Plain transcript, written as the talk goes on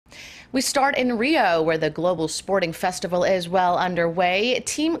We start in Rio, where the global sporting festival is well underway.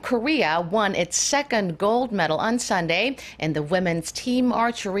 Team Korea won its second gold medal on Sunday in the women's team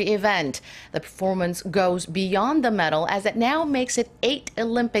archery event. The performance goes beyond the medal as it now makes it 8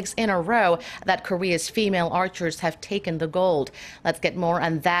 Olympics in a row that Korea's female archers have taken the gold. Let's get more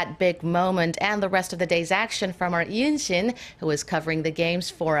on that big moment and the rest of the day's action from our Lee Un-shin, who is covering the games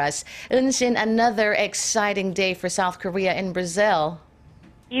for us. Un-shin, another exciting day for South Korea in Brazil.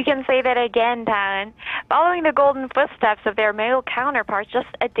 You can say that again, Daeun. Following the golden footsteps of their male counterparts just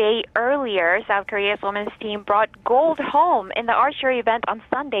a day earlier, South Korea's women's team brought gold home in the archery event on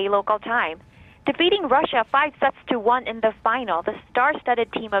Sunday local time. Defeating Russia 5-1 in the final, the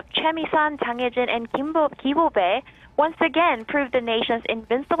star-studded team of Choi Mi-sun, Hye-jin, and Bo-bae once again proved the nation's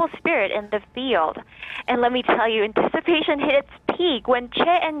invincible spirit in the field. And let me tell you, anticipation hit its peak when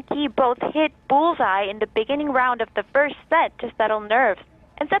Che and Ki both hit bullseye in the beginning round of the first set to settle nerves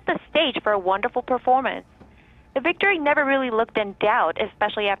and set the stage for a wonderful performance. The victory never really looked in doubt,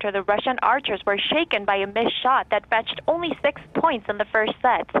 especially after the Russian archers were shaken by a missed shot that fetched only 6 points in the first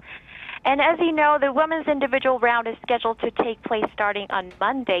set. And as you know, the women's individual round is scheduled to take place starting on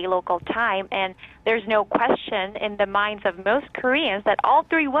Monday local time, and there's no question in the minds of most Koreans that all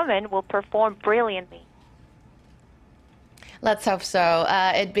three women will perform brilliantly. Let's hope so.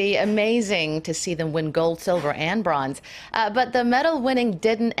 It'd be amazing to see them win gold, silver, and bronze. But the medal winning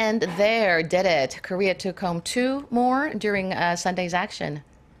didn't end there, did it? Korea took home 2 more during Sunday's action.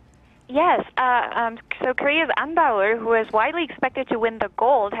 Yes, so Korea's An, who is widely expected to win the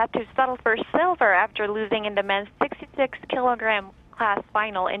gold, had to settle for silver after losing in the men's 66-kilogram class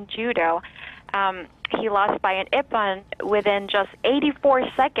final in judo. He lost by an ippon within just 84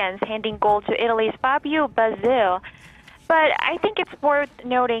 seconds, handing gold to Italy's Fabio Basile. But I think it's worth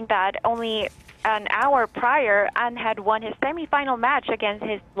noting that only an hour prior, An had won his semifinal match against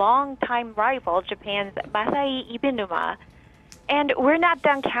his longtime rival, Japan's Masai Ibanuma. And we're not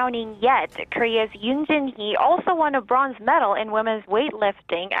done counting yet. Korea's Hye-jin also won a bronze medal in women's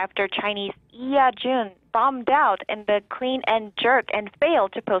weightlifting after Chinese Hye-jin bombed out in the clean and jerk and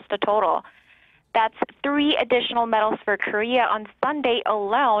failed to post a total. That's 3 additional medals for Korea on Sunday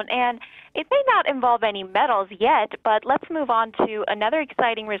alone, and it may not involve any medals yet, but let's move on to another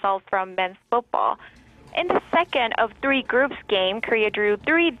exciting result from men's football. In the second of 3 groups game, Korea drew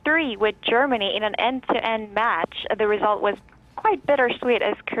 3-3 with Germany in an end-to-end match. The result was quite bittersweet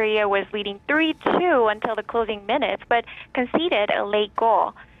as Korea was leading 3-2 until the closing minutes, but conceded a late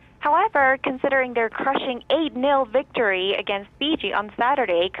goal. However, considering their crushing 8-0 victory against Fiji on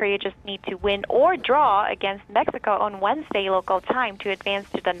Saturday, Korea just need to win or draw against Mexico on Wednesday local time to advance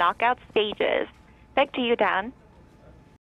to the knockout stages. Back to you, Dan.